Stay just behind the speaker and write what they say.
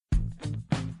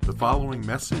The following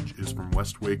message is from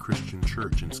Westway Christian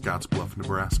Church in Scottsbluff,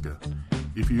 Nebraska.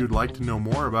 If you'd like to know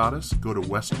more about us, go to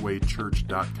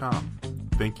westwaychurch.com.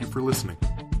 Thank you for listening.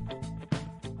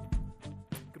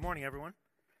 Good morning, everyone.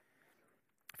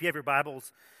 If you have your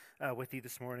Bibles with you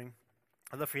this morning,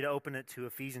 I'd love for you to open it to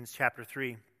Ephesians chapter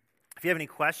 3. If you have any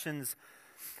questions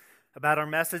about our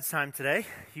message time today,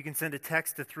 you can send a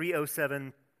text to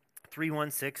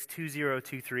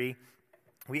 307-316-2023.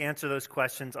 We answer those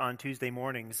questions on Tuesday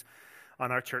mornings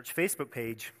on our church Facebook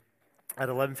page at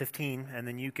 11:15, and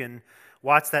then you can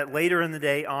watch that later in the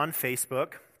day on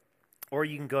Facebook, or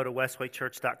you can go to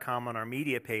westwaychurch.com on our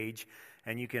media page,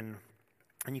 and you can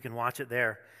watch it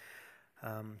there.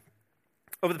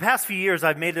 Over the past few years,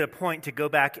 I've made it a point to go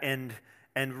back and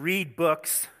read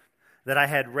books that I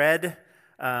had read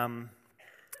when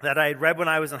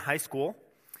I was in high school,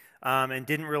 and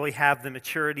didn't really have the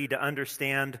maturity to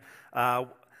understand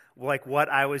like what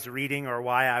I was reading or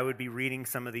why I would be reading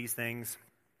some of these things.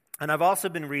 And I've also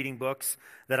been reading books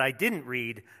that I didn't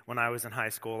read when I was in high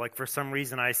school. Like for some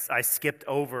reason I skipped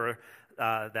over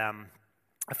them.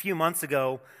 A few months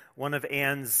ago, one of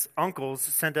Ann's uncles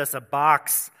sent us a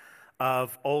box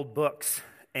of old books,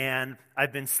 and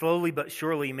I've been slowly but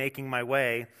surely making my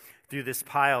way through this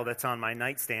pile that's on my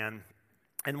nightstand.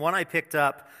 And one I picked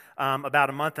up about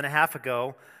a month and a half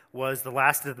ago was The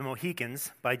Last of the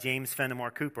Mohicans by James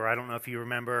Fenimore Cooper. I don't know if you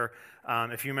remember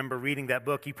reading that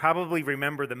book. You probably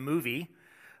remember the movie,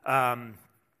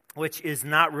 which is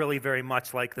not really very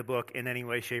much like the book in any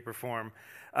way, shape, or form.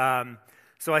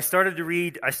 So I started to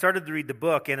read the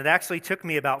book, and it actually took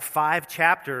me about 5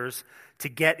 chapters to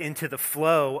get into the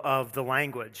flow of the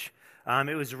language.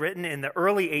 It was written in the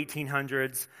early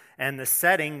 1800s, and the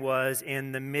setting was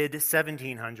in the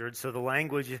mid-1700s, so the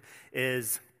language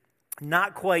is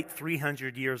not quite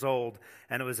 300 years old,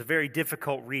 and it was a very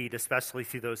difficult read, especially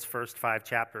through those first 5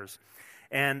 chapters.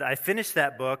 And I finished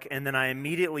that book, and then I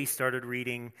immediately started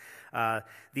reading The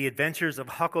Adventures of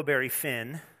Huckleberry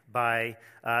Finn by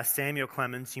Samuel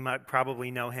Clemens. You might probably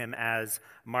know him as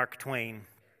Mark Twain.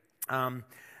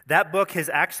 That book has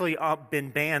actually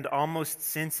been banned almost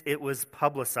since it was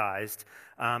publicized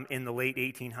in the late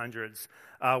 1800s.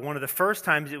 One of the first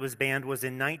times it was banned was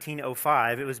in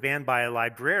 1905. It was banned by a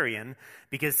librarian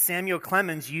because Samuel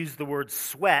Clemens used the word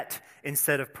sweat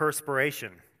instead of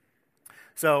perspiration.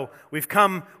 So we've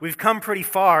come pretty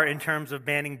far in terms of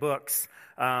banning books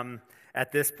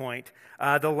at this point.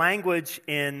 The language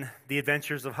in The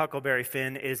Adventures of Huckleberry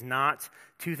Finn is not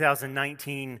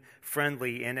 2019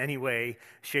 friendly in any way,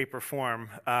 shape, or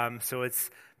form. So it's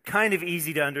kind of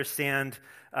easy to understand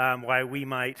why we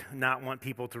might not want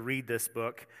people to read this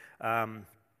book.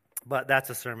 But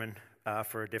that's a sermon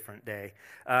for a different day.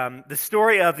 The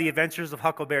story of The Adventures of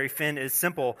Huckleberry Finn is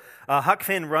simple. Huck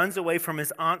Finn runs away from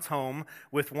his aunt's home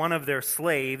with one of their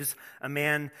slaves, a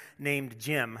man named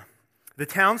Jim. The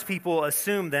townspeople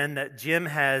assume then that Jim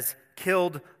has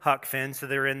killed Huck Finn, so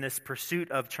they're in this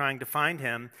pursuit of trying to find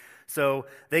him. So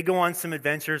they go on some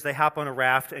adventures. They hop on a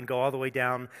raft and go all the way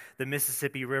down the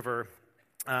Mississippi River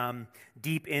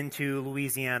deep into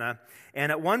Louisiana.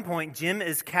 And at one point, Jim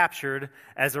is captured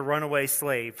as a runaway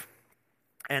slave.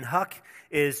 And Huck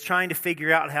is trying to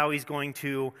figure out how he's going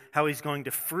to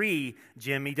free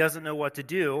Jim. He doesn't know what to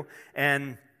do.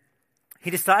 And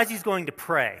he decides he's going to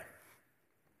pray.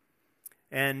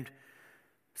 And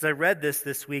as I read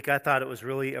this week, I thought it was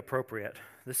really appropriate.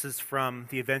 This is from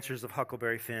The Adventures of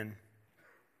Huckleberry Finn.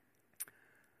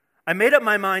 I made up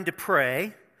my mind to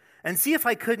pray and see if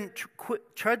I couldn't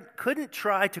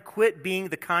try to quit being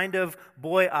the kind of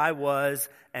boy I was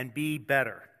and be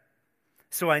better.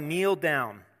 So I kneeled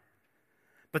down.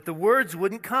 But the words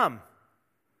wouldn't come.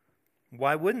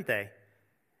 Why wouldn't they?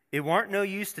 It warn't no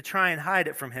use to try and hide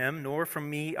it from him, nor from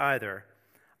me either.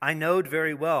 I knowed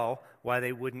very well why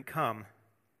they wouldn't come.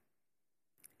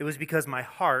 It was because my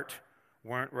heart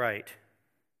weren't right.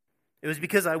 It was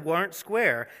because I weren't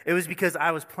square. It was because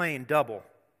I was playing double.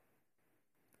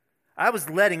 I was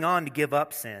letting on to give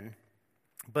up sin,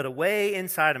 but away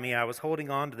inside of me, I was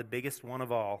holding on to the biggest one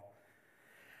of all.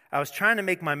 I was trying to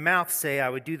make my mouth say I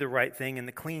would do the right thing and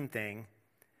the clean thing,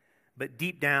 but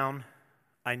deep down,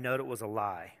 I knowed it was a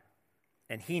lie,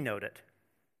 and he knowed it.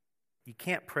 You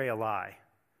can't pray a lie.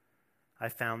 I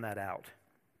found that out.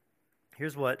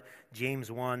 Here's what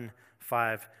James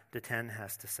 1:5-10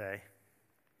 has to say.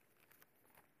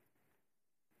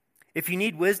 If you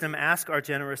need wisdom, ask our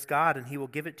generous God, and he will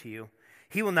give it to you.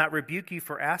 He will not rebuke you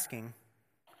for asking.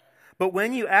 But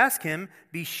when you ask him,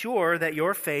 be sure that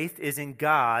your faith is in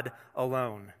God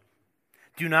alone.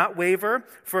 Do not waver,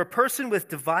 for a person with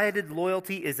divided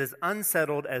loyalty is as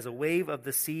unsettled as a wave of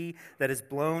the sea that is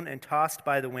blown and tossed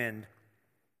by the wind.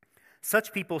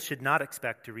 Such people should not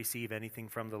expect to receive anything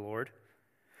from the Lord.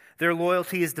 Their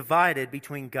loyalty is divided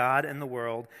between God and the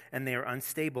world, and they are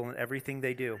unstable in everything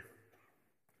they do.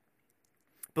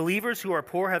 Believers who are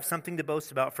poor have something to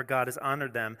boast about, for God has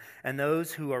honored them, and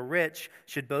those who are rich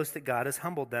should boast that God has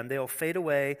humbled them. They will fade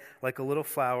away like a little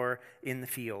flower in the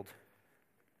field.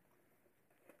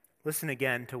 Listen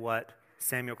again to what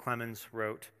Samuel Clemens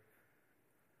wrote.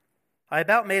 I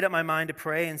about made up my mind to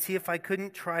pray and see if I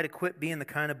couldn't try to quit being the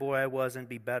kind of boy I was and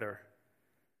be better.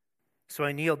 So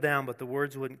I kneeled down, but the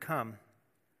words wouldn't come.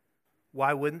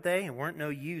 Why wouldn't they? It weren't no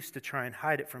use to try and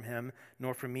hide it from him,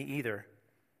 nor from me either.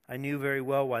 I knew very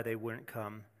well why they wouldn't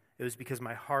come. It was because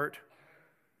my heart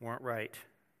weren't right.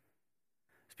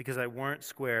 It's because I weren't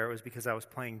square. It was because I was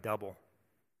playing double.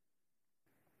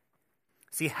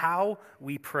 See, how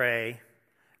we pray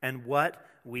and what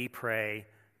we pray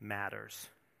matters.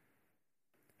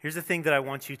 Here's the thing that I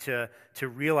want you to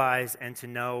realize and to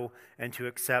know and to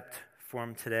accept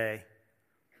from today.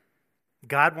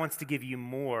 God wants to give you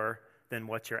more than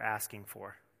what you're asking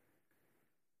for.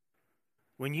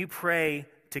 When you pray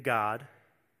to God,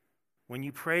 when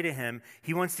you pray to Him,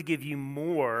 He wants to give you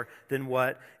more than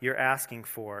what you're asking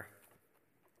for.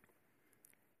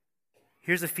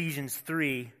 Here's Ephesians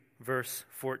 3, verse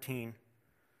 14.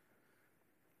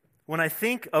 When I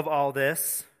think of all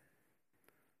this,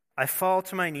 I fall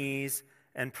to my knees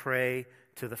and pray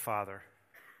to the Father.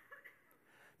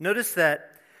 Notice that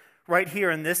right here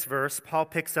in this verse, Paul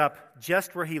picks up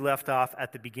just where he left off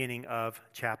at the beginning of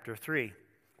chapter 3.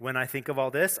 When I think of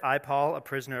all this, I, Paul, a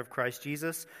prisoner of Christ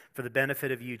Jesus, for the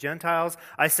benefit of you Gentiles.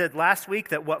 I said last week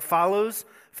that what follows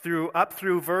up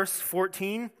through verse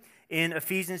 14 in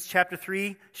Ephesians chapter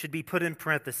 3 should be put in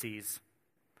parentheses.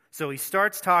 So he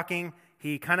starts talking,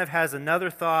 he kind of has another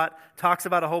thought, talks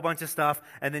about a whole bunch of stuff,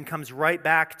 and then comes right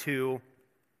back to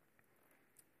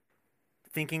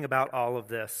thinking about all of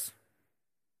this.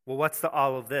 Well, what's the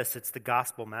all of this? It's the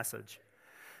gospel message.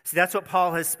 See, that's what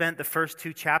Paul has spent the first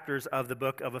 2 chapters of the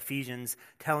book of Ephesians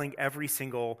telling every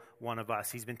single one of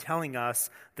us. He's been telling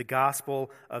us the gospel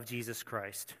of Jesus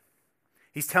Christ.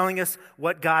 He's telling us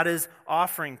what God is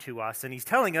offering to us, and he's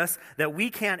telling us that we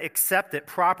can't accept it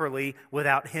properly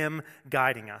without Him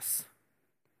guiding us.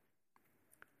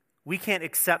 We can't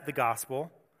accept the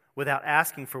gospel without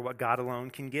asking for what God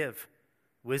alone can give: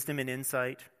 wisdom and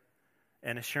insight,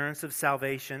 and assurance of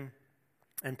salvation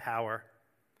and power.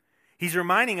 He's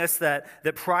reminding us that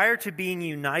prior to being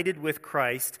united with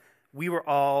Christ, we were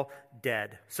all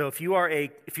dead. So if you're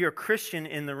a Christian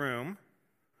in the room,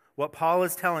 what Paul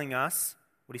is telling us,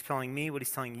 what he's telling me, what he's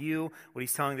telling you, what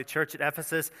he's telling the church at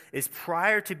Ephesus, is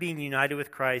prior to being united with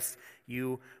Christ,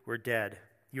 you were dead.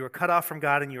 You were cut off from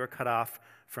God and you were cut off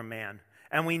from man.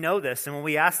 And we know this, and when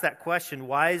we ask that question,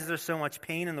 why is there so much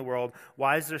pain in the world?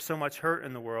 Why is there so much hurt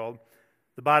in the world?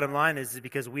 The bottom line is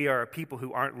because we are a people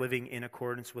who aren't living in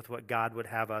accordance with what God would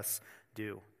have us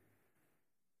do.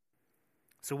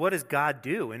 So what does God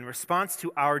do in response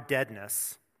to our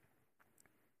deadness?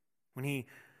 When He,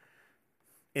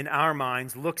 in our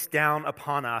minds, looks down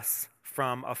upon us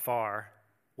from afar,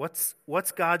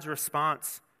 what's God's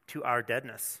response to our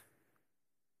deadness?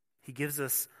 He gives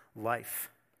us life.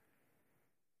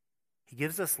 He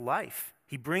gives us life.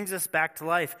 He brings us back to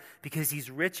life because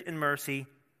He's rich in mercy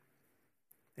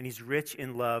and He's rich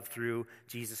in love through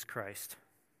Jesus Christ.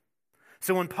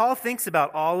 So when Paul thinks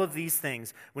about all of these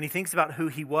things, when he thinks about who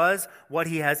he was, what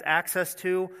he has access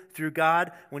to through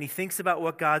God, when he thinks about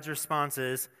what God's response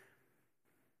is,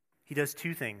 he does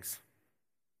 2 things.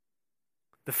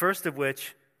 The first of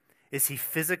which is he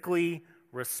physically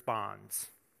responds.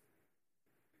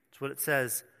 That's what it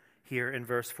says here in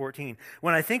verse 14.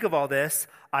 When I think of all this,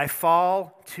 I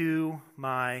fall to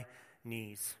my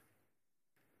knees.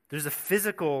 There's a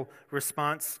physical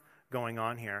response going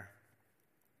on here.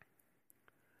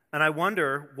 And I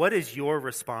wonder, what is your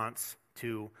response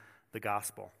to the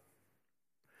gospel?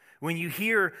 When you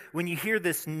hear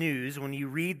this news, when you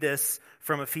read this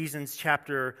from Ephesians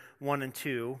chapter 1 and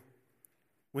 2,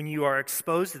 when you are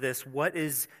exposed to this, what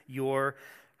is your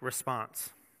response?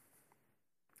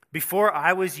 Before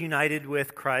I was united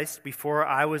with Christ, before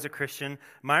I was a Christian,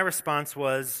 my response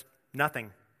was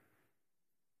nothing.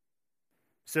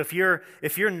 So if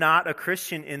you're not a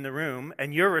Christian in the room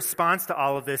and your response to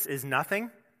all of this is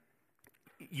nothing,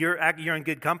 you're in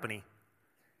good company.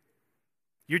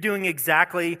 You're doing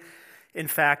exactly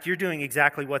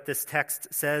what this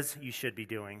text says you should be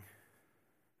doing.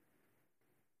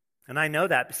 And I know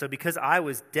that, so because I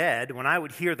was dead, when I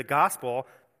would hear the gospel,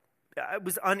 I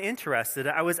was uninterested.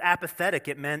 I was apathetic.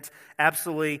 It meant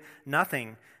absolutely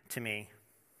nothing to me.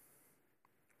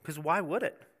 Because why would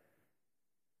it?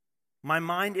 My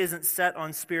mind isn't set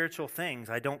on spiritual things.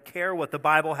 I don't care what the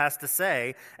Bible has to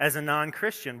say as a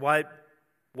non-Christian. Why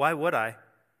would I?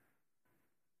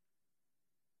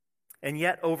 And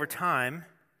yet, over time,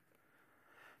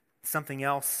 something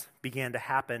else began to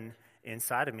happen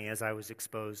inside of me as I was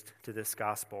exposed to this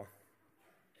gospel.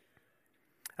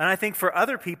 And I think for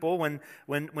other people,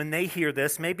 when they hear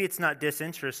this, maybe it's not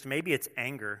disinterest, maybe it's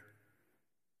anger.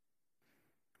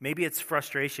 Maybe it's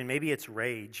frustration, maybe it's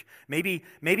rage. Maybe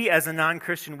as a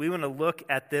non-Christian, we want to look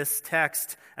at this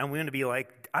text and we want to be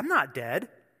like, I'm not dead.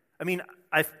 I mean,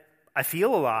 I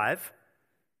feel alive.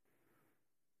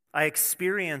 I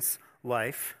experience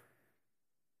life.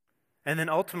 And then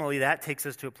ultimately that takes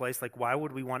us to a place like, why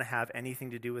would we want to have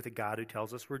anything to do with a God who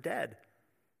tells us we're dead?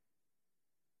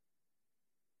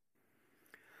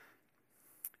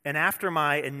 And after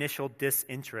my initial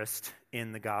disinterest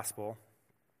in the gospel,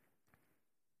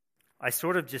 I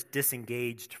sort of just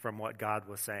disengaged from what God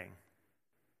was saying.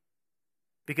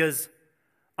 Because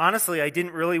honestly, I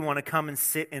didn't really want to come and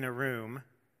sit in a room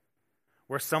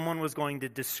where someone was going to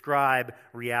describe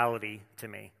reality to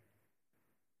me.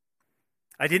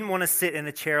 I didn't want to sit in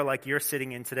a chair like you're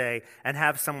sitting in today and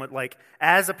have someone, like,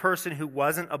 as a person who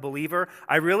wasn't a believer,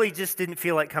 I really just didn't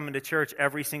feel like coming to church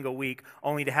every single week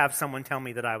only to have someone tell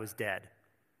me that I was dead.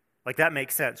 Like, that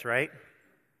makes sense, right?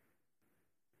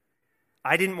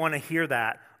 I didn't want to hear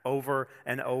that over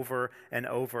and over and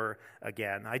over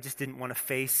again. I just didn't want to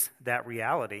face that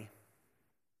reality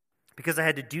because I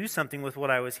had to do something with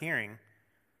what I was hearing.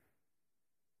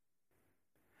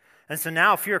 And so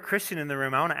now, if you're a Christian in the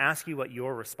room, I want to ask you what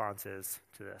your response is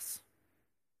to this.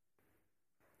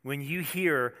 When you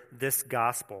hear this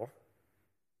gospel,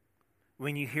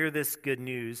 when you hear this good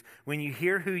news, when you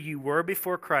hear who you were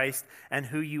before Christ and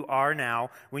who you are now,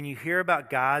 when you hear about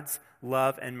God's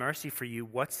love and mercy for you,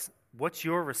 what's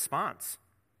your response?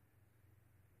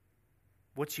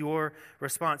 What's your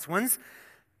response? When's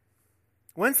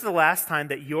the last time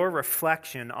that your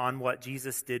reflection on what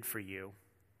Jesus did for you?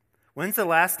 When's the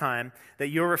last time that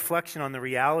your reflection on the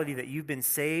reality that you've been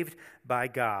saved by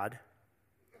God,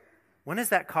 when has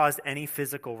that caused any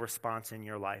physical response in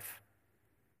your life?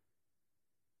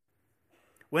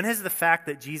 When has the fact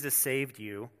that Jesus saved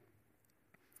you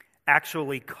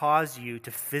actually caused you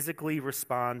to physically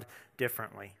respond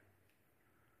differently?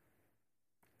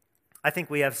 I think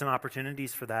we have some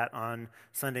opportunities for that on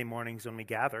Sunday mornings when we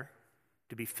gather,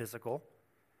 to be physical.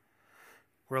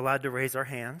 We're allowed to raise our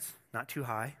hands, not too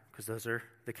high, because those are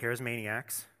the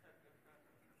charismaniacs.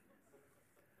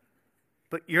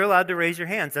 But you're allowed to raise your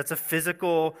hands. That's a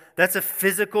physical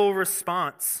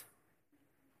response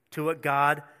to what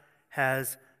God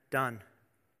has done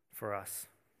for us.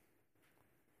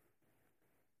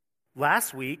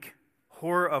 Last week,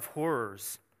 horror of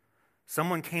horrors,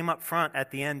 someone came up front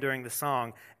at the end during the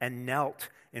song and knelt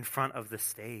in front of the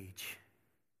stage.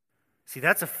 See,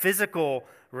 that's a physical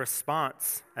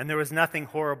response, and there was nothing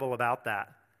horrible about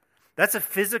that. That's a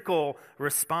physical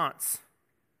response.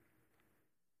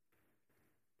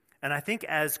 And I think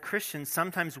as Christians,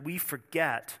 sometimes we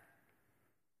forget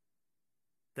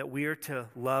that we are to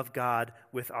love God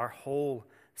with our whole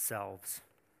selves.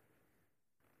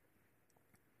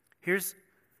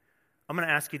 I'm going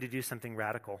to ask you to do something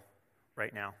radical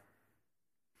right now.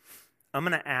 I'm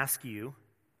going to ask you,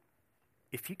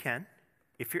 if you can,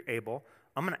 if you're able,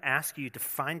 I'm going to ask you to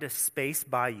find a space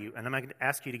by you, and I'm going to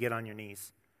ask you to get on your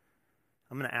knees.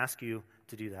 I'm going to ask you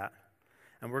to do that.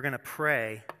 And we're going to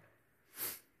pray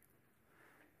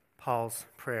Paul's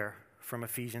prayer from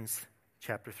Ephesians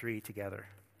chapter 3 together.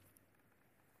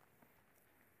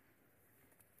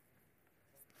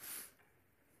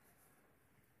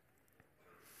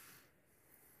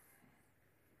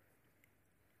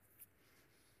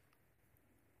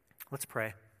 Let's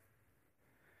pray.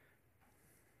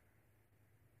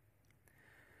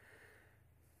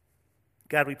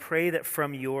 God, we pray that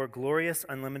from your glorious,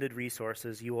 unlimited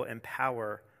resources, you will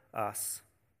empower us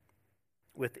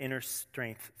with inner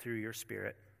strength through your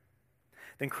Spirit.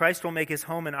 Then Christ will make his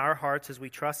home in our hearts as we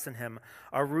trust in him.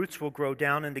 Our roots will grow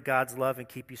down into God's love and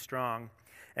keep you strong.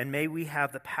 And may we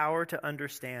have the power to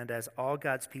understand, as all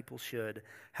God's people should,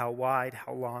 how wide,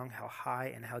 how long, how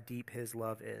high, and how deep his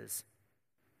love is.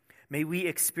 May we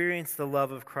experience the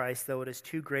love of Christ, though it is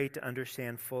too great to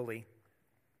understand fully.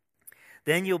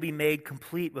 Then you'll be made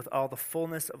complete with all the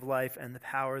fullness of life and the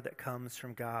power that comes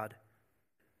from God.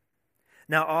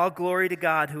 Now all glory to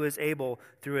God, who is able,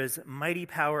 through his mighty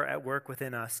power at work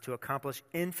within us, to accomplish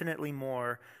infinitely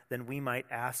more than we might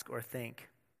ask or think.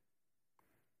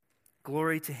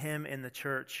 Glory to him in the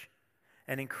church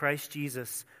and in Christ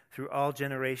Jesus through all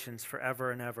generations,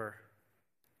 forever and ever.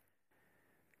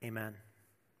 Amen.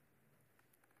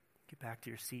 Get back to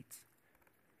your seats.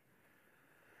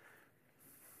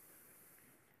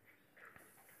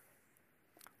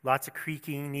 Lots of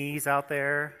creaking knees out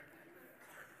there.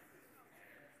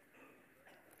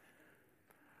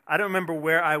 I don't remember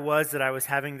where I was that I was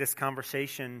having this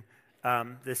conversation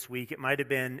this week. It might have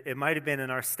been in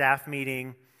our staff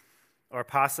meeting, or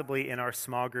possibly in our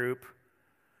small group,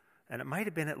 and it might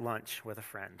have been at lunch with a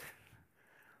friend.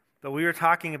 But we were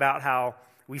talking about how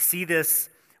we see this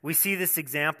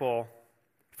example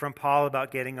from Paul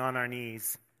about getting on our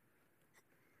knees.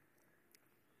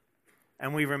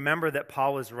 And we remember that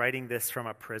Paul was writing this from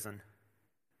a prison.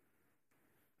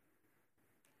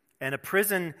 And a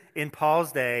prison in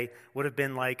Paul's day would have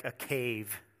been like a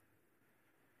cave.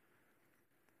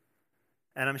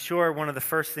 And I'm sure one of the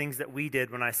first things that we did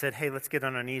when I said, hey, let's get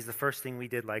on our knees, the first thing we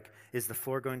did, is the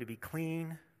floor going to be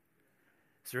clean?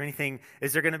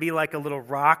 Is there going to be like a little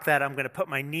rock that I'm going to put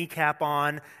my kneecap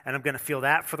on and I'm going to feel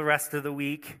that for the rest of the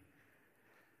week?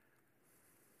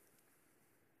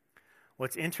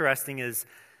 What's interesting is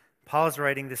Paul's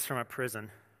writing this from a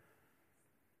prison.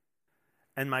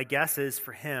 And my guess is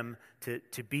for him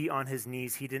to be on his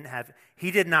knees, he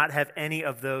did not have any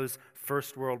of those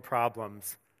first world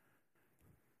problems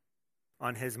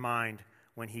on his mind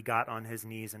when he got on his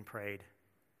knees and prayed.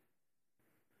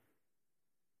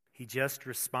 He just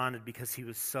responded because he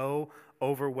was so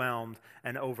overwhelmed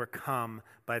and overcome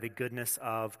by the goodness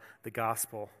of the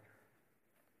gospel.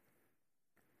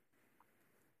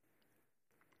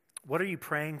 What are you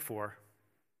praying for?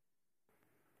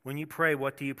 When you pray,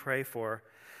 what do you pray for?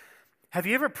 Have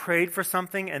you ever prayed for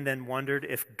something and then wondered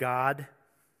if God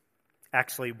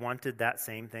actually wanted that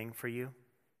same thing for you?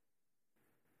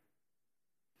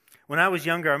 When I was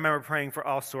younger, I remember praying for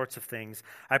all sorts of things.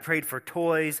 I prayed for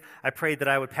toys. I prayed that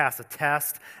I would pass a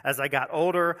test. As I got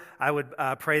older, I would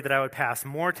pray that I would pass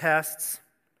more tests.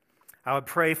 I would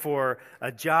pray for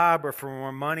a job or for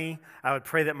more money. I would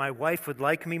pray that my wife would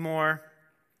like me more.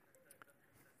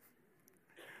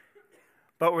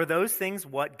 But were those things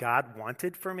what God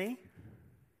wanted for me?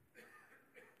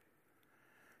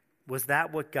 Was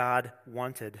that what God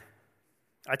wanted?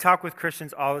 I talk with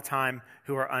Christians all the time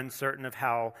who are uncertain of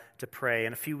how to pray.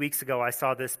 And a few weeks ago, I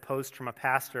saw this post from a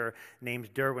pastor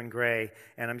named Derwin Gray,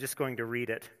 and I'm just going to read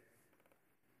it.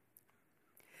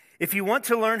 If you want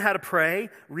to learn how to pray,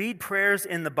 read prayers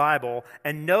in the Bible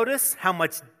and notice how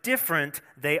much different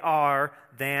they are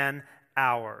than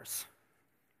ours.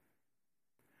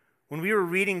 When we were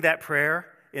reading that prayer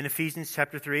in Ephesians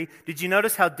chapter 3, did you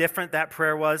notice how different that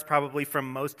prayer was probably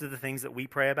from most of the things that we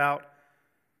pray about?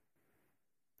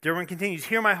 Derwin continues,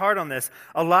 hear my heart on this.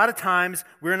 A lot of times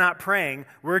we're not praying,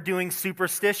 we're doing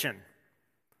superstition.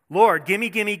 Lord, gimme,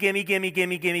 gimme, gimme, gimme,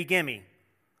 gimme, gimme, gimme.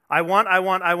 I want.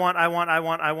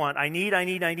 I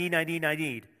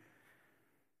need.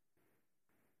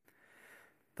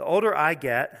 The older I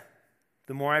get,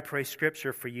 the more I pray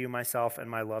Scripture for you, myself, and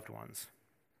my loved ones.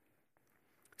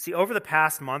 See, over the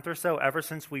past month or so, ever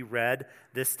since we read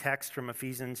this text from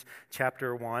Ephesians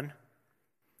chapter 1,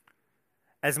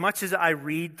 as much as I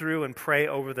read through and pray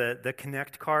over the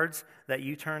Connect cards that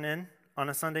you turn in on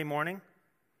a Sunday morning,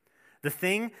 the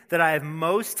thing that I have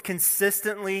most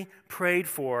consistently prayed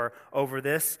for over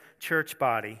this church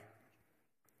body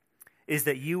is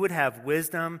that you would have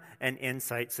wisdom and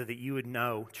insight so that you would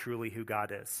know truly who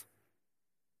God is.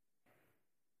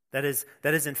 That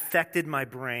has infected my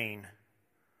brain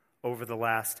over the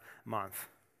last month.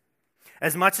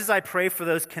 As much as I pray for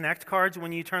those Connect cards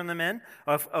when you turn them in,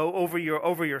 over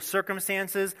your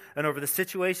circumstances and over the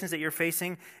situations that you're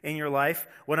facing in your life,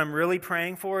 what I'm really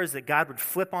praying for is that God would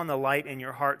flip on the light in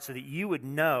your heart so that you would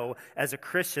know as a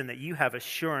Christian that you have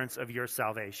assurance of your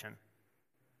salvation.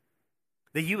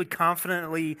 That you would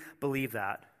confidently believe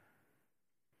that.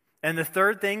 And the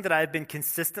third thing that I've been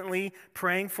consistently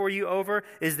praying for you over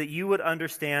is that you would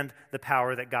understand the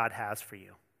power that God has for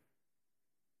you.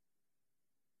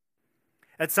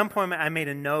 At some point, I made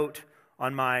a note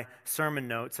on my sermon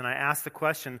notes, and I asked the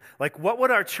question, what would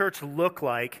our church look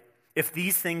like if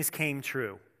these things came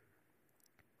true?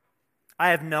 I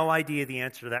have no idea the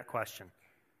answer to that question.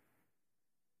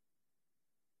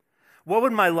 What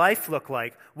would my life look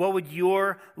like? What would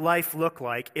your life look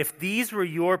like if these were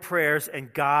your prayers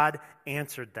and God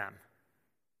answered them?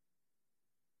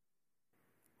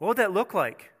 What would that look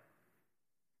like?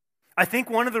 I think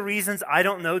one of the reasons I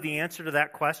don't know the answer to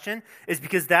that question is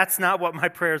because that's not what my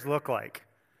prayers look like.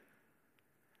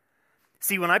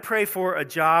 See, when I pray for a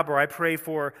job or I pray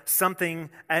for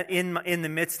something in the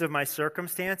midst of my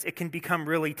circumstance, it can become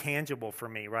really tangible for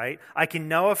me, right? I can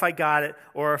know if I got it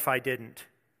or if I didn't.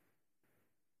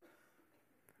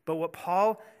 But what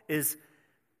Paul is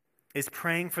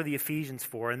praying for the Ephesians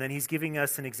for, and then he's giving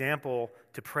us an example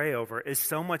to pray over, is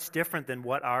so much different than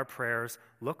what our prayers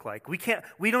look like.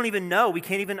 We don't even know, we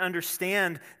can't even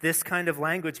understand this kind of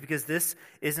language because this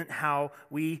isn't how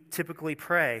we typically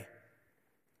pray.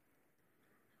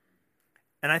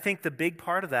 And I think the big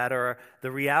part of that, or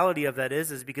the reality of that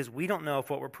is because we don't know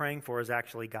if what we're praying for is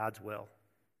actually God's will.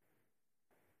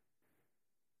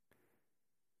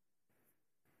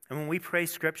 And when we pray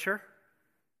Scripture,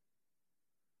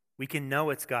 we can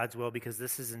know it's God's will because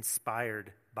this is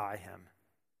inspired by Him.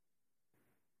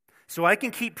 So I can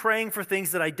keep praying for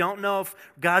things that I don't know if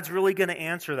God's really going to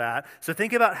answer that. So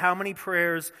think about how many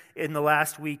prayers in the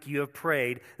last week you have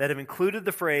prayed that have included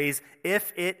the phrase,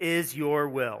 if it is your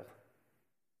will.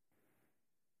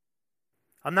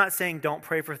 I'm not saying don't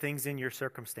pray for things in your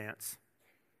circumstance.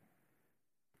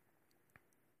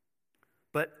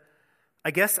 But I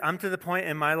guess I'm to the point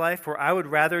in my life where I would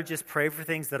rather just pray for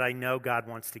things that I know God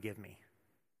wants to give me.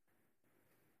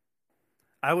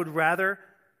 I would rather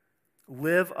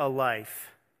live a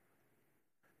life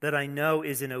that I know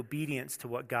is in obedience to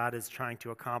what God is trying to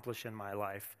accomplish in my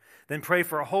life than pray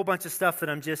for a whole bunch of stuff that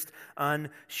I'm just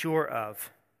unsure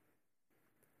of.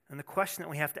 And the question that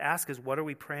we have to ask is, what are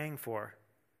we praying for?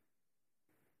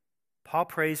 Paul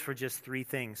prays for just 3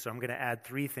 things, so I'm going to add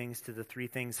 3 things to the 3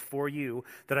 things for you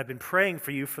that I've been praying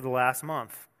for you for the last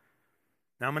month.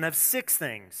 Now I'm going to have 6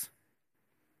 things.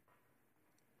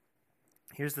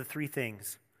 Here's the 3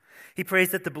 things. He prays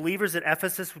that the believers at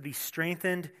Ephesus would be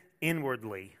strengthened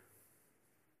inwardly.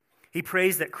 He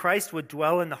prays that Christ would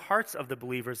dwell in the hearts of the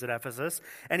believers at Ephesus,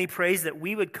 and he prays that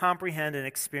we would comprehend and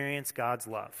experience God's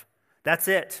love. That's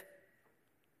it.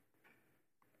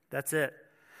 That's it.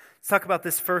 Let's talk about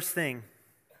this first thing.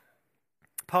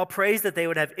 Paul prays that they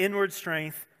would have inward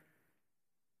strength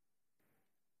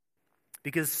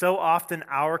because so often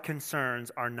our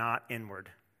concerns are not inward.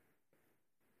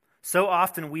 So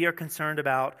often we are concerned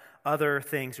about other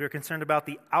things. We are concerned about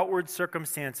the outward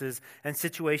circumstances and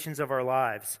situations of our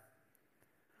lives.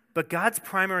 But God's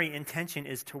primary intention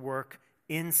is to work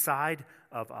inside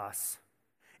of us.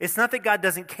 It's not that God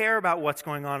doesn't care about what's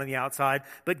going on the outside,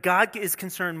 but God is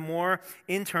concerned more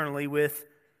internally with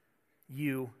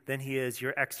you than he is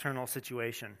your external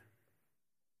situation.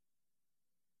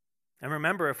 And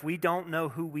remember, if we don't know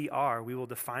who we are, we will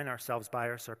define ourselves by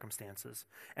our circumstances.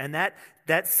 And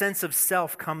that sense of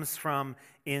self comes from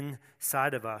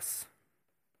inside of us.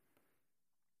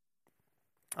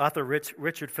 Author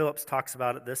Richard Phillips talks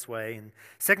about it this way. In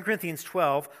 2 Corinthians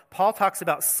 12, Paul talks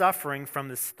about suffering from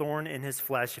this thorn in his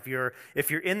flesh. If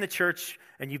you're in the church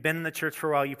and you've been in the church for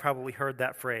a while, you probably heard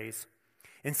that phrase.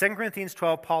 In 2 Corinthians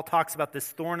 12, Paul talks about this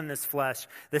thorn in this flesh,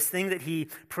 this thing that he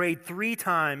prayed 3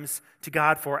 times to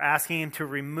God for, asking him to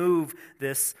remove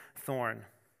this thorn,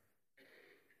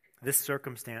 this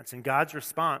circumstance. And God's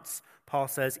response, Paul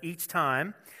says, each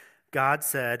time God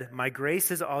said, "My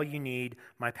grace is all you need,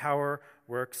 my power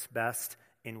works best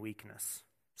in weakness."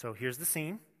 So here's the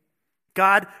scene.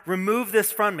 God, remove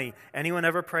this from me. Anyone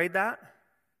ever prayed that?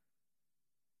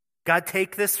 God,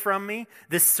 take this from me,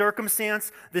 this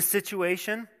circumstance, this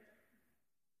situation.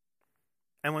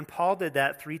 And when Paul did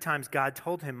that 3 times, God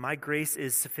told him, "My grace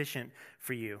is sufficient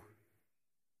for you."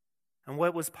 And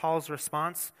what was Paul's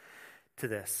response to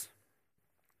this?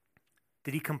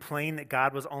 Did he complain that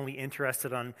God was only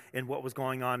interested in what was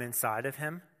going on inside of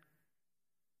him?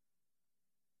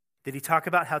 Did he talk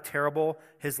about how terrible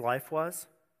his life was?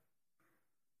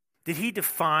 Did he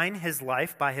define his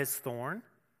life by his thorn,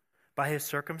 by his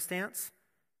circumstance?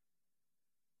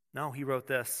 No, he wrote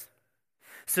this.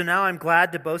 "So now I'm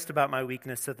glad to boast about my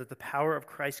weakness so that the power of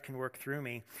Christ can work through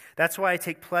me. That's why I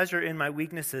take pleasure in my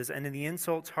weaknesses and in the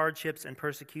insults, hardships, and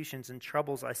persecutions and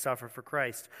troubles I suffer for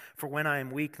Christ. For when I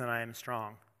am weak, then I am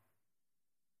strong."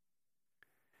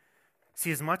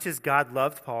 See, as much as God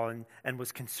loved Paul and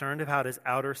was concerned about his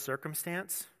outer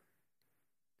circumstance,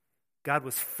 God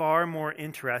was far more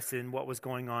interested in what was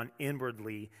going on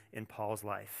inwardly in Paul's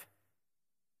life.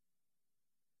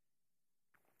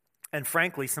 And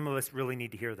frankly, some of us really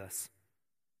need to hear this.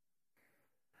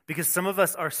 Because some of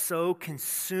us are so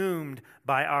consumed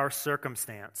by our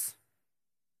circumstance.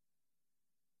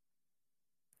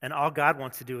 And all God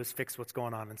wants to do is fix what's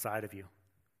going on inside of you,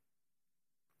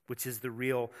 which is the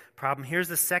real problem. Here's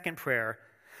the second prayer: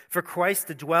 for Christ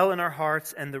to dwell in our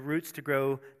hearts and the roots to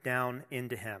grow down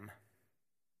into him.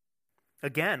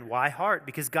 Again, why heart?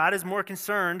 Because God is more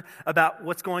concerned about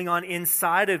what's going on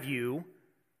inside of you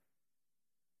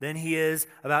than he is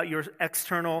about your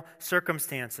external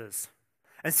circumstances.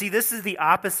 And see, this is the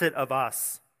opposite of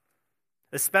us,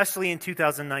 especially in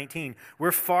 2019.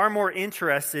 We're far more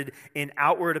interested in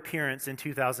outward appearance in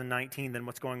 2019 than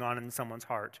what's going on in someone's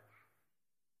heart.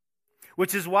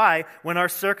 Which is why when our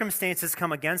circumstances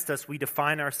come against us, we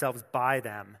define ourselves by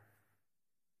them.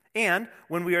 And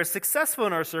when we are successful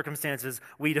in our circumstances,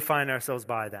 we define ourselves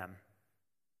by them.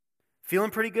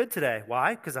 Feeling pretty good today.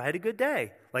 Why? Because I had a good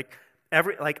day.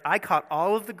 I caught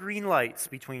all of the green lights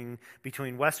between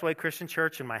Westway Christian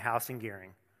Church and my house in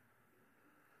Gearing.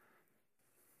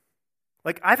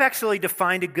 I've actually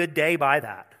defined a good day by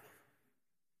that.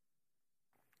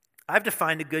 I've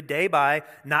defined a good day by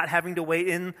not having to wait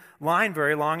in line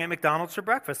very long at McDonald's for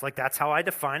breakfast. That's how I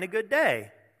define a good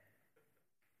day.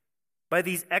 By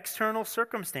these external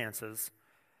circumstances.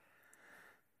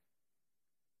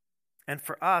 And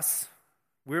for us,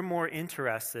 we're more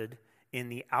interested in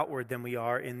the outward than we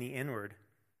are in the inward.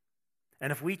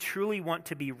 And if we truly want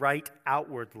to be right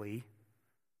outwardly,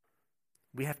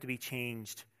 we have to be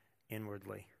changed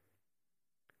inwardly.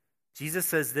 Jesus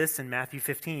says this in Matthew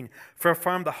 15, "For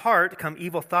from the heart come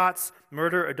evil thoughts,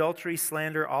 murder, adultery,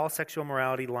 slander, all sexual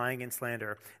immorality, lying, and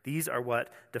slander. These are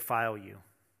what defile you."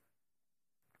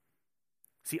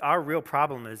 See, our real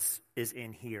problem is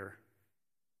in here.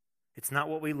 It's not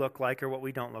what we look like or what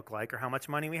we don't look like, or how much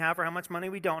money we have or how much money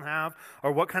we don't have,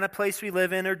 or what kind of place we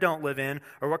live in or don't live in,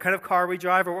 or what kind of car we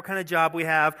drive or what kind of job we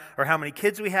have, or how many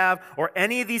kids we have, or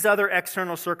any of these other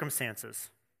external circumstances.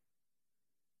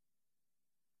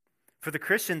 For the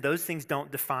Christian, those things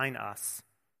don't define us.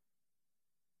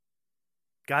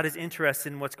 God is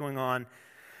interested in what's going on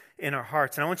in our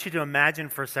hearts. And I want you to imagine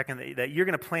for a second that you're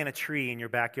going to plant a tree in your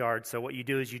backyard. So what you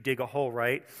do is you dig a hole,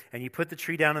 right? And you put the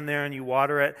tree down in there and you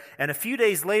water it. And a few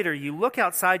days later, you look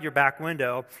outside your back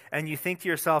window and you think to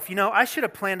yourself, I should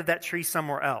have planted that tree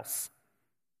somewhere else.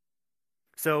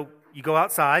 So you go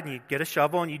outside and you get a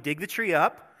shovel and you dig the tree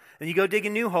up. And you go dig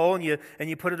a new hole and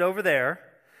you put it over there.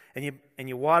 And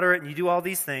you water it and you do all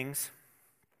these things.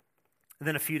 And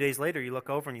then a few days later, you look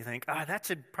over and you think, that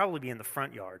should probably be in the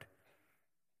front yard.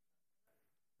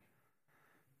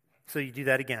 So you do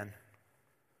that again.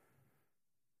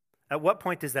 At what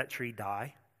point does that tree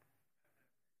die?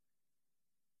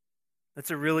 That's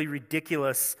a really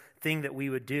ridiculous thing that we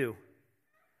would do.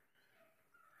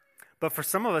 But for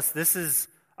some of us,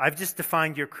 I've just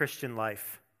defined your Christian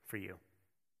life for you.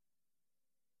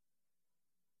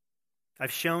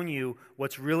 I've shown you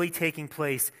what's really taking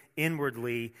place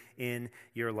inwardly in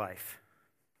your life.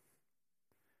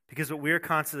 Because what we're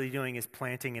constantly doing is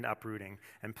planting and uprooting,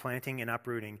 and planting and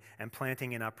uprooting, and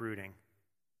planting and uprooting.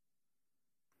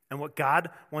 And what God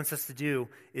wants us to do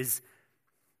is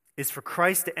for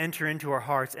Christ to enter into our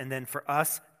hearts, and then for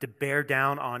us to bear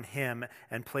down on him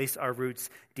and place our roots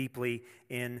deeply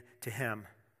into him.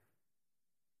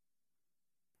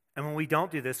 And when we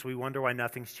don't do this, we wonder why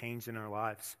nothing's changed in our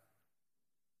lives.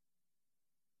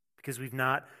 Because we've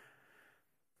not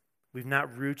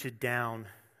rooted down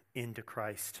into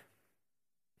Christ.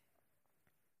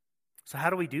 So how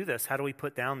do we do this? How do we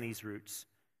put down these roots?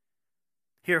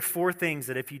 Here are 4 things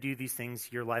that if you do these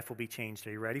things, your life will be changed.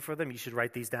 Are you ready for them? You should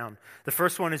write these down. The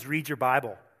first one is read your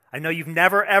Bible. I know you've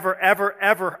never, ever, ever,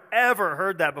 ever, ever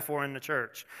heard that before in the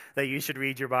church, that you should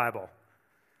read your Bible.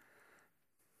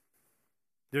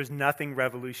 There's nothing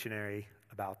revolutionary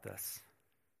about this.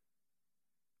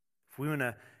 If we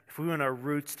want our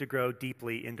roots to grow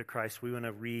deeply into Christ, we want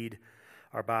to read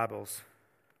our Bibles.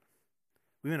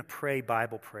 We want to pray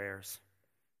Bible prayers.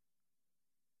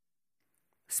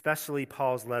 Especially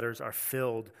Paul's letters are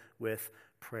filled with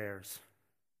prayers.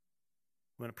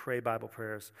 We want to pray Bible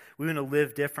prayers. We want to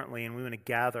live differently, and we want to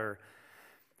gather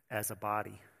as a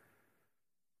body.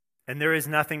 And there is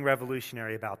nothing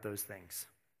revolutionary about those things.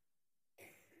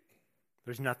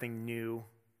 There's nothing new.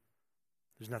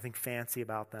 There's nothing fancy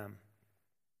about them.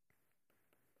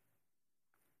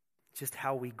 Just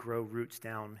how we grow roots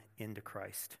down into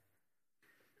Christ.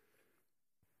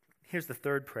 Here's the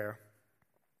third prayer.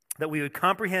 That we would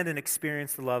comprehend and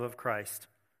experience the love of Christ.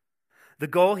 The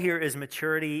goal here is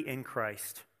maturity in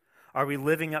Christ. Are we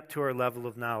living up to our level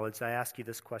of knowledge? I asked you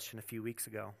this question a few weeks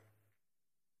ago.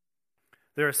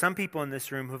 There are some people in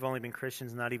this room who've only been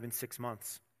Christians not even 6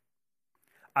 months.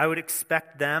 I would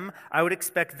expect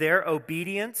their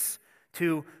obedience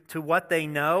to what they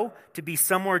know to be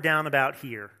somewhere down about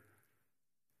here.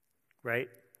 Right?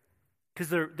 Because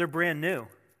they're brand new.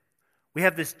 We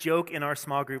have this joke in our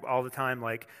small group all the time,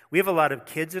 we have a lot of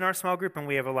kids in our small group and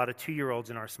we have a lot of 2-year-olds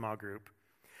in our small group.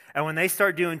 And when they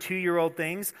start doing 2-year-old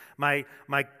things, the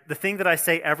thing that I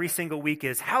say every single week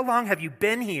is, how long have you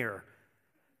been here?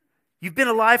 You've been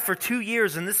alive for 2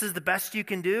 years and this is the best you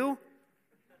can do?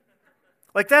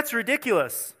 Like, that's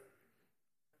ridiculous.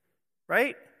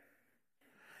 Right?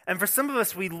 And for some of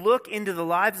us, we look into the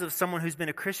lives of someone who's been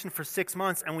a Christian for 6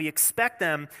 months and we expect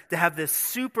them to have this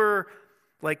super,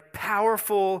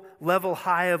 powerful level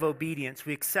high of obedience.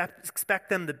 We expect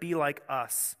them to be like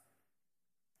us.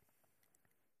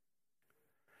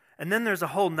 And then there's a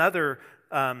whole nother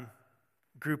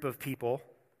group of people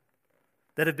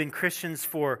that have been Christians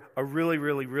for a really,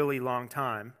 really, really long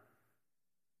time,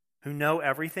 who know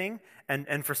everything.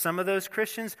 And for some of those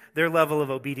Christians, their level of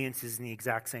obedience is in the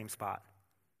exact same spot.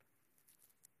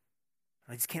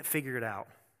 I just can't figure it out.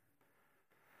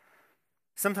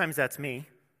 Sometimes that's me.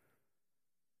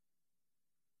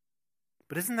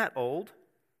 But isn't that old?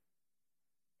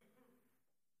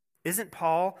 Isn't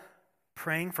Paul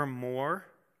praying for more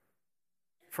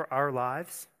for our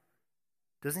lives?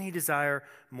 Doesn't he desire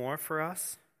more for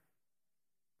us?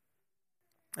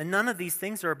 And none of these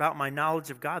things are about my knowledge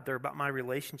of God. They're about my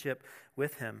relationship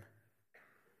with him.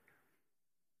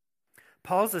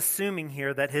 Paul's assuming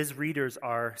here that his readers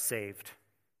are saved.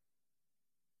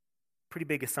 Pretty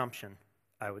big assumption,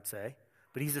 I would say.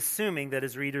 But he's assuming that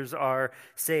his readers are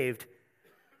saved.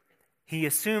 He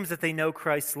assumes that they know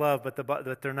Christ's love, but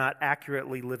that they're not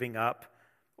accurately living up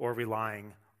or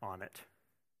relying on it.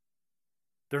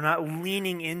 They're not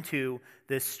leaning into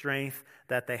this strength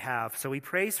that they have. So he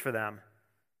prays for them.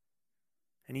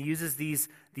 And he uses these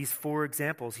 4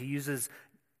 examples. He uses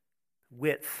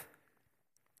width.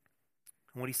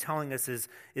 And what he's telling us is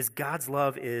God's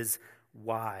love is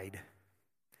wide.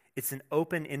 It's an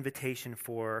open invitation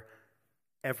for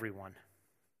everyone.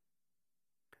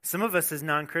 Some of us as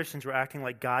non-Christians were acting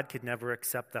like God could never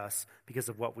accept us because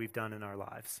of what we've done in our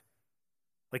lives.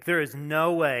 Like, there is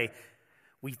no way,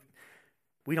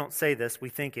 we don't say this, we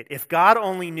think it. If God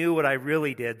only knew what I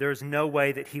really did, there's no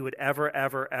way that he would ever,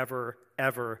 ever, ever,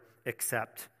 ever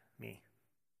accept me.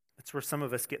 That's where some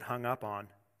of us get hung up on,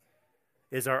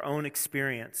 is our own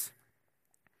experience.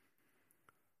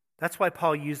 That's why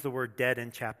Paul used the word dead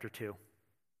in chapter 2.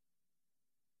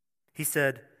 He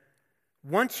said,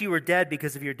 once you were dead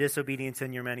because of your disobedience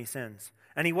and your many sins.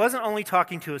 And he wasn't only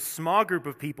talking to a small group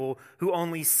of people who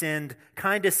only sinned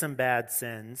kind of some bad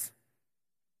sins.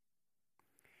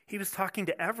 He was talking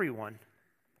to everyone.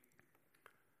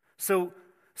 So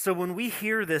when we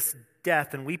hear this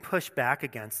death and we push back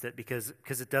against it because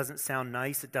it doesn't sound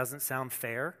nice, it doesn't sound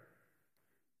fair,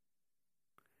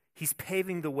 he's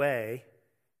paving the way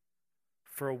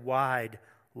for a wide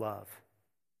love.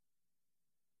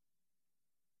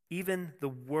 Even the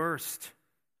worst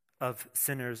of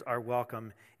sinners are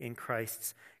welcome in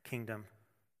Christ's kingdom.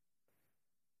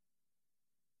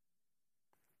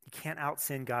 You can't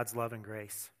out-sin God's love and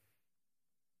grace.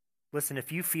 Listen,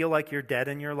 if you feel like you're dead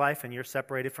in your life and you're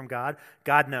separated from God,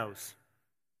 God knows.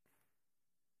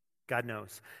 God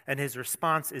knows. And his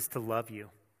response is to love you.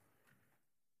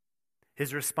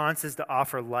 His response is to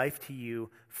offer life to you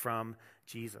from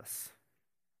Jesus.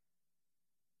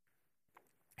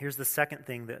 Here's the second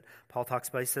thing that Paul talks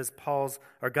about. He says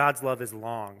God's love is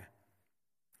long.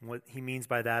 And what he means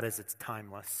by that is it's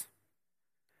timeless.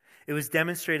 It was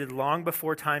demonstrated long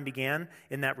before time began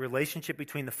in that relationship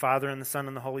between the Father and the Son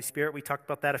and the Holy Spirit. We talked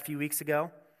about that a few weeks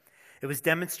ago. It was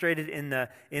demonstrated in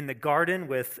the garden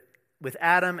with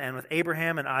Adam and with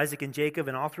Abraham and Isaac and Jacob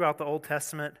and all throughout the Old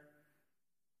Testament.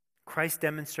 Christ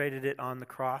demonstrated it on the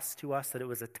cross to us, that it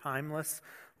was a timeless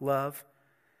love.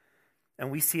 And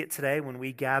we see it today when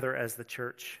we gather as the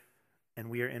church and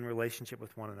we are in relationship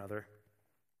with one another.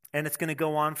 And it's going to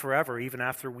go on forever, even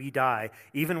after we die.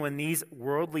 Even when these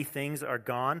worldly things are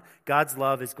gone, God's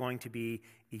love is going to be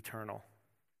eternal.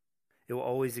 It will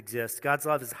always exist. God's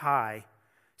love is high.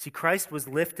 See, Christ was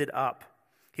lifted up.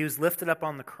 He was lifted up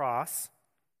on the cross.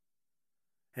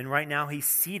 And right now he's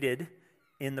seated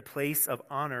in the place of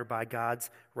honor by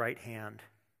God's right hand.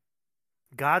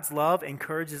 God's love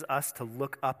encourages us to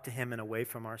look up to him and away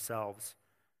from ourselves.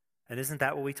 And isn't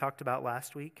that what we talked about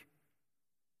last week?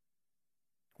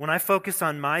 When I focus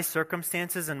on my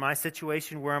circumstances and my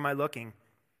situation, where am I looking?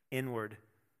 Inward.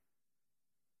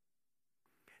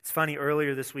 It's funny,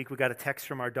 earlier this week we got a text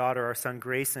from our daughter. Our son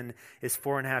Grayson is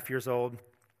 4.5 years old.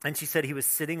 And she said he was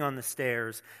sitting on the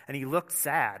stairs and he looked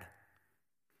sad.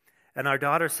 And our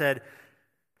daughter said,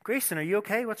 "Grayson, are you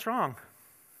okay? What's wrong?"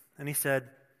 And he said,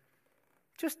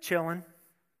 "Just chilling.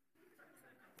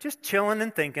 Just chilling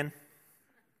and thinking."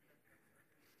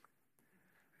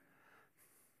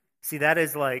 See, that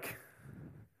is like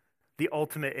the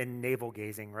ultimate in navel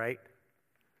gazing, right?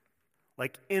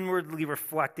 like inwardly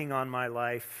reflecting on my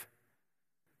life.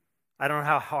 I don't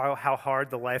know how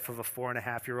hard the life of a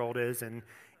 4.5-year-old is in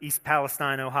East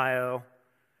Palestine, Ohio.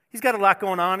 He's got a lot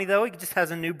going on, though. He just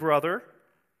has a new brother.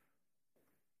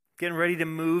 Getting ready to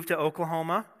move to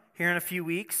Oklahoma here in a few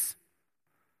weeks.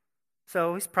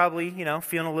 So he's probably,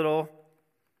 feeling a little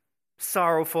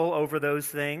sorrowful over those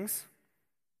things.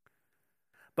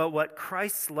 But what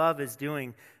Christ's love is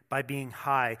doing by being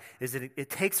high is that it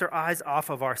takes our eyes off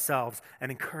of ourselves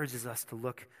and encourages us to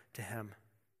look to him.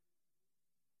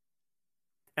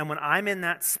 And when I'm in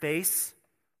that space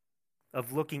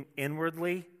of looking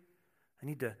inwardly, I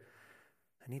need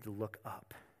to look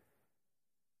up.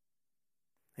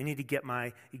 I need to get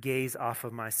my gaze off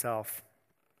of myself.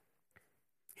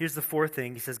 Here's the fourth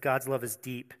thing. He says God's love is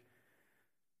deep.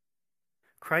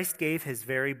 Christ gave his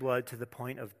very blood to the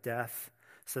point of death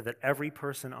so that every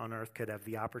person on earth could have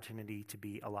the opportunity to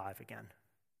be alive again.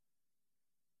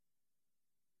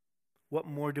 What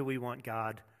more do we want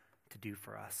God to do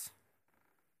for us?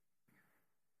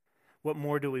 What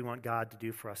more do we want God to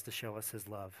do for us to show us his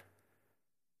love?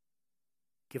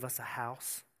 Give us a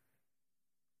house?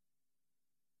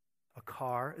 A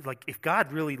car? Like, if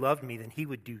God really loved me, then he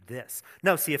would do this.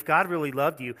 No, see, if God really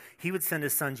loved you, he would send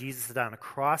his son Jesus to die on a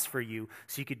cross for you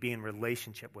so you could be in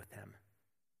relationship with him.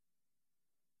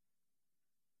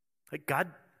 Like,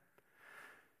 God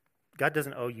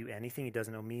doesn't owe you anything. He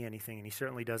doesn't owe me anything. And he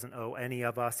certainly doesn't owe any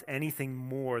of us anything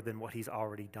more than what he's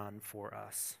already done for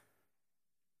us.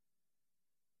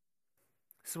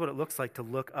 This is what it looks like to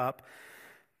look up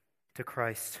to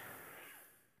Christ.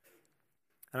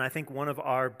 And I think one of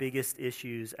our biggest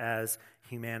issues as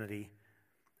humanity,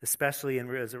 especially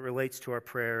as it relates to our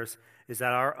prayers, is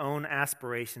that our own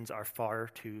aspirations are far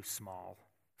too small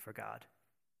for God.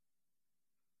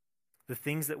 The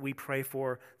things that we pray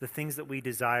for, the things that we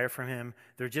desire from him,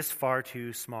 they're just far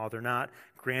too small. They're not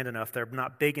grand enough. They're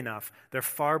not big enough. They're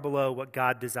far below what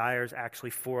God desires actually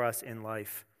for us in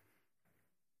life.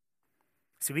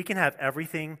 So we can have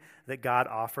everything that God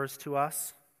offers to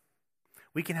us.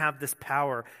 We can have this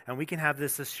power, and we can have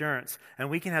this assurance, and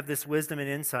we can have this wisdom and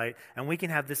insight, and we can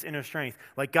have this inner strength.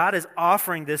 Like, God is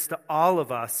offering this to all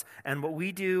of us, and what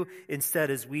we do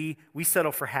instead is we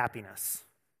settle for happiness.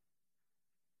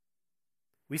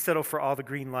 We settle for all the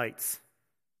green lights.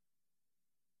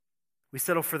 We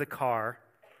settle for the car.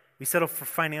 We settle for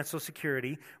financial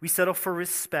security. We settle for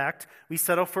respect. We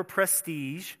settle for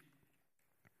prestige.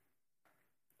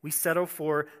 We settle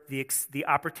for the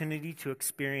opportunity to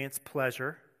experience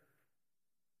pleasure.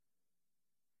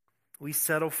 We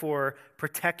settle for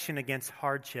protection against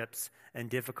hardships and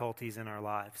difficulties in our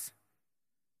lives.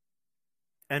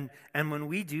 And when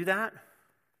we do that,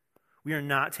 we are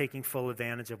not taking full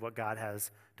advantage of what God has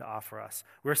to offer us.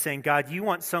 We're saying, God, you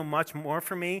want so much more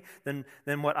from me than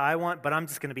what I want, but I'm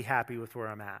just going to be happy with where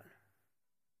I'm at.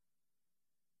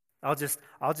 I'll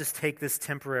just take this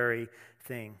temporary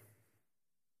thing.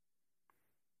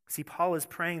 See, Paul is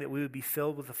praying that we would be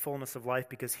filled with the fullness of life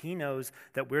because he knows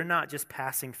that we're not just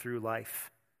passing through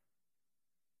life.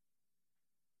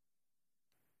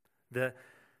 The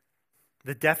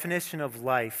definition of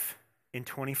life in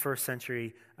 21st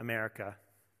century America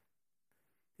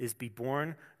is be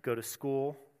born, go to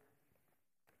school,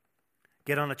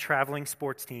 get on a traveling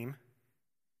sports team,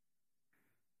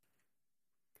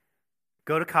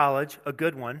 go to college, a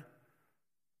good one,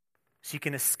 so you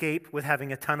can escape with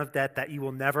having a ton of debt that you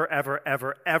will never, ever,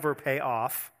 ever, ever pay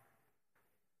off.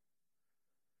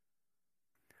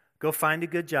 Go find a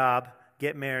good job,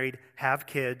 get married, have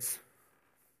kids,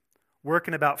 work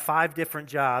in about 5 different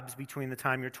jobs between the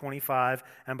time you're 25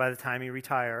 and by the time you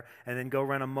retire, and then go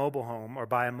rent a mobile home or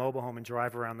buy a mobile home and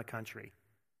drive around the country.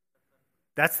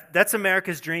 That's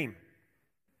America's dream.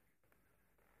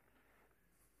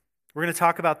 We're going to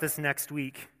talk about this next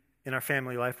week in our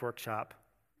Family Life Workshop.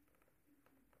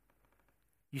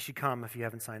 You should come if you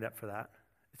haven't signed up for that.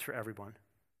 It's for everyone.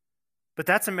 But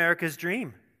that's America's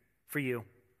dream for you.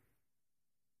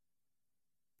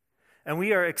 And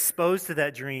we are exposed to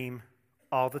that dream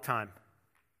all the time.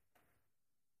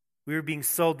 We are being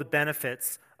sold the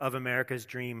benefits of America's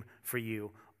dream for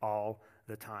you all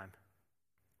the time.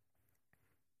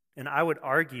 And I would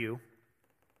argue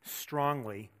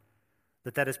strongly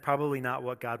that is probably not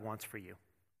what God wants for you.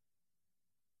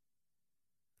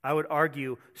 I would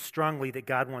argue strongly that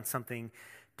God wants something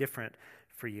different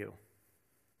for you.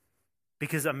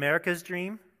 Because America's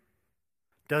dream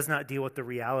does not deal with the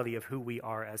reality of who we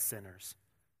are as sinners.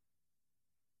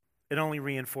 It only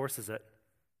reinforces it.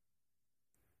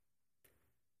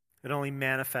 It only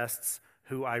manifests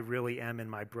who I really am in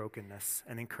my brokenness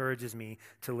and encourages me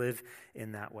to live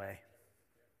in that way.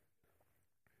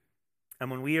 And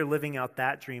when we are living out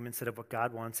that dream instead of what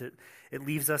God wants, it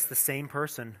leaves us the same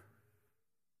person,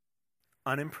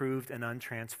 unimproved and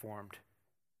untransformed.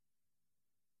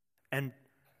 And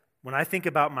when I think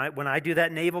about when I do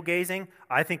that navel gazing,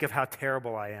 I think of how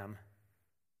terrible I am.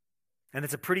 And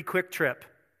it's a pretty quick trip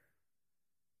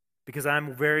because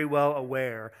I'm very well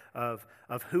aware of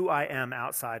who I am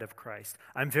outside of Christ.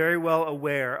 I'm very well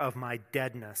aware of my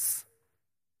deadness.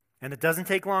 And it doesn't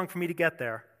take long for me to get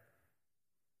there.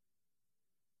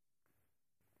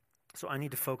 So I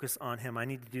need to focus on him. I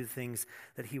need to do the things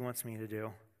that he wants me to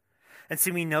do. And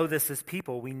see, we know this as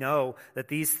people. We know that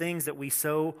these things that we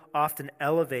so often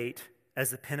elevate as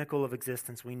the pinnacle of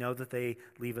existence, we know that they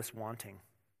leave us wanting.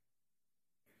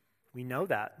 We know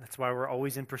that. That's why we're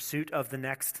always in pursuit of the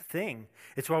next thing.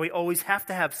 It's why we always have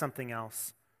to have something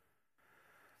else.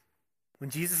 When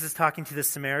Jesus is talking to the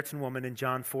Samaritan woman in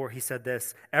John 4, he said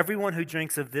this, "Everyone who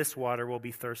drinks of this water will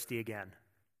be thirsty again."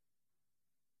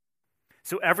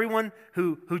 So everyone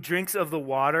who drinks of the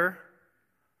water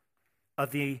of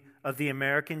the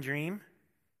American dream,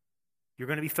 you're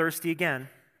going to be thirsty again.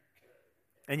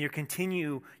 And you're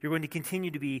going to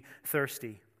continue to be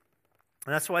thirsty.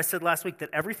 And that's why I said last week that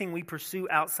everything we pursue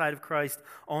outside of Christ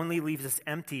only leaves us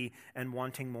empty and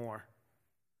wanting more.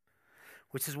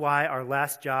 Which is why our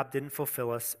last job didn't fulfill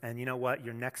us, and you know what?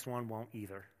 Your next one won't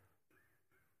either.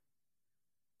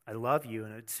 I love you,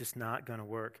 and it's just not going to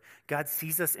work. God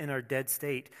sees us in our dead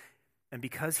state, and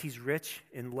because he's rich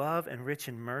in love and rich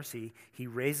in mercy, he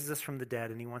raises us from the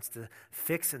dead, and he wants to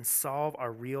fix and solve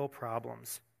our real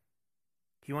problems.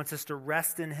 He wants us to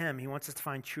rest in him. He wants us to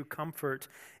find true comfort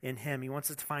in him. He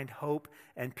wants us to find hope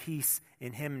and peace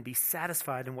in him and be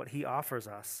satisfied in what he offers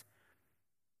us.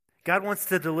 God wants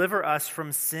to deliver us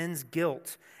from sin's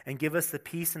guilt and give us the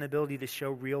peace and ability to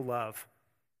show real love.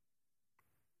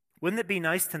 Wouldn't it be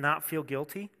nice to not feel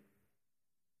guilty?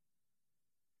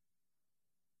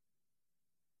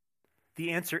 The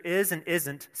answer is and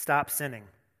isn't stop sinning.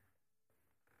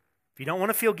 If you don't want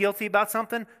to feel guilty about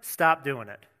something, stop doing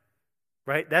it.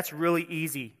 Right? That's really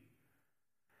easy.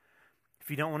 If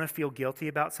you don't want to feel guilty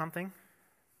about something,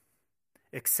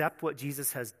 accept what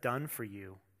Jesus has done for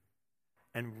you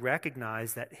and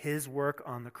recognize that his work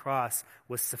on the cross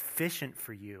was sufficient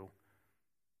for you.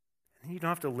 And you don't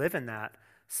have to live in that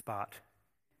spot.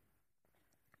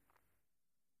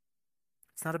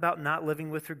 It's not about not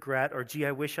living with regret or, gee,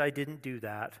 I wish I didn't do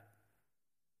that.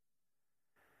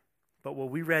 But what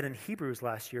we read in Hebrews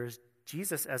last year is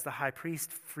Jesus, as the high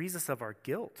priest, frees us of our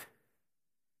guilt.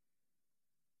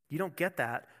 You don't get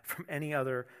that from any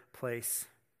other place.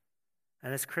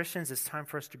 And as Christians, it's time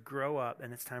for us to grow up,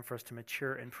 and it's time for us to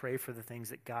mature and pray for the things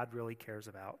that God really cares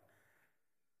about.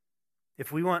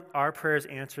 If we want our prayers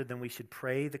answered, then we should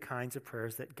pray the kinds of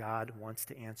prayers that God wants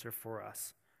to answer for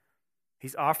us.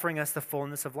 He's offering us the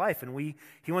fullness of life, and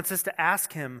he wants us to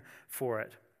ask him for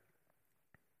it.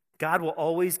 God will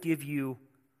always give you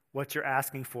what you're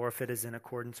asking for if it is in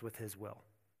accordance with his will.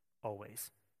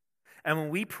 Always. And when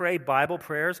we pray Bible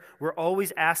prayers, we're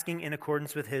always asking in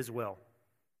accordance with his will.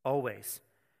 Always.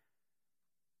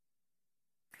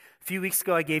 A few weeks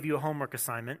ago, I gave you a homework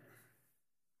assignment.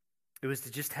 It was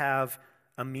to just have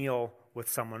a meal with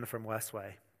someone from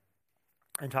Westway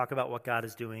and talk about what God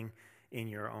is doing in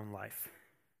your own life.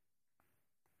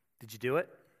 Did you do it?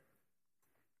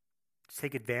 Did you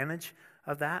take advantage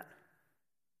of that?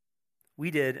 We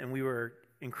did, and we were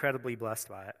incredibly blessed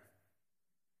by it.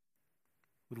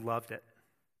 We loved it.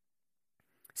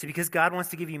 See, because God wants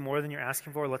to give you more than you're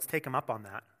asking for, let's take him up on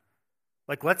that.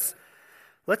 Like, let's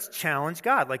challenge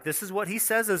God. Like, this is what he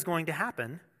says is going to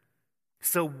happen.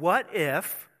 So what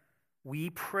if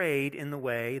we prayed in the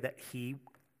way that he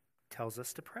tells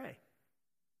us to pray?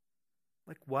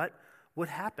 Like, what would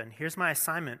happen? Here's my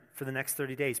assignment for the next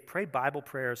 30 days. Pray Bible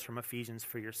prayers from Ephesians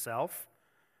for yourself,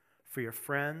 for your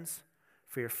friends,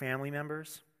 for your family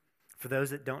members, for those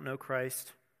that don't know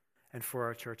Christ, and for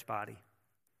our church body.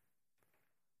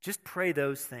 Just pray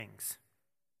those things.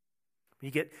 When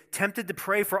you get tempted to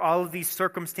pray for all of these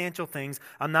circumstantial things,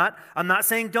 I'm not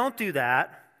saying don't do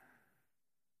that.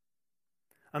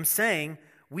 I'm saying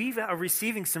we are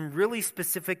receiving some really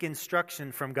specific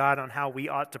instruction from God on how we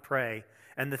ought to pray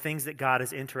and the things that God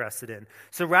is interested in.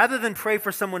 So rather than pray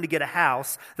for someone to get a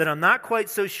house that I'm not quite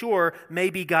so sure may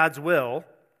be God's will,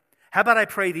 how about I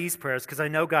pray these prayers because I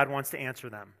know God wants to answer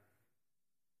them?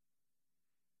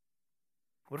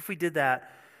 What if we did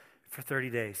that for 30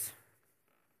 days?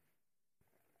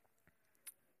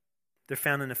 They're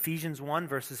found in Ephesians 1,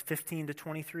 verses 15 to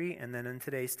 23, and then in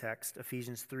today's text,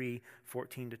 Ephesians 3,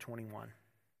 14 to 21.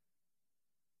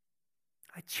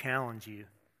 I challenge you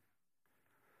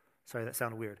Sorry, that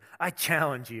sounded weird. I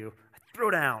challenge you.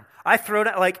 Throw down. I throw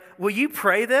down. Like, will you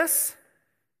pray this?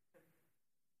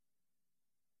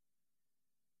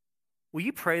 Will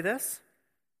you pray this?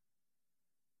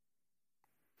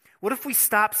 What if we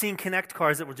stopped seeing Connect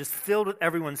cards that were just filled with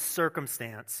everyone's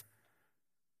circumstance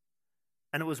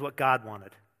and it was what God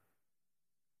wanted?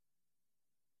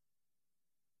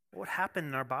 What happened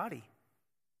in our body?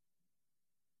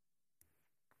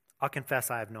 I'll confess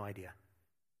I have no idea.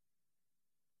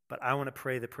 But I want to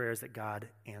pray the prayers that God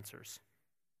answers.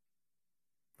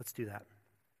 Let's do that.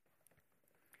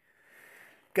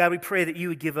 God, we pray that you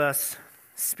would give us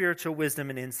spiritual wisdom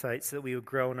and insight so that we would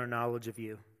grow in our knowledge of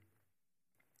you.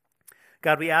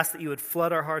 God, we ask that you would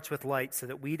flood our hearts with light so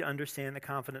that we'd understand the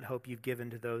confident hope you've given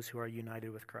to those who are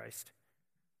united with Christ.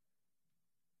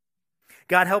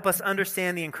 God, help us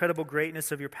understand the incredible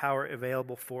greatness of your power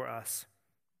available for us.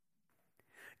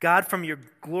 God, from your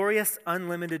glorious,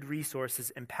 unlimited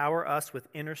resources, empower us with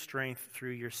inner strength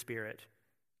through your Spirit.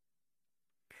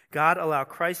 God, allow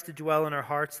Christ to dwell in our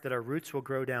hearts that our roots will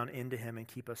grow down into him and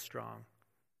keep us strong.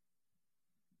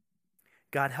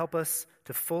 God, help us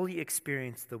to fully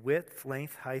experience the width,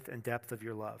 length, height, and depth of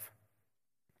your love.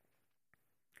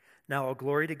 Now, all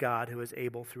glory to God, who is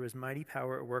able, through his mighty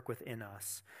power at work within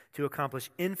us, to accomplish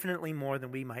infinitely more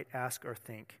than we might ask or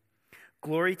think.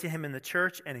 Glory to him in the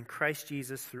church and in Christ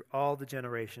Jesus through all the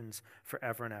generations,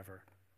 forever and ever.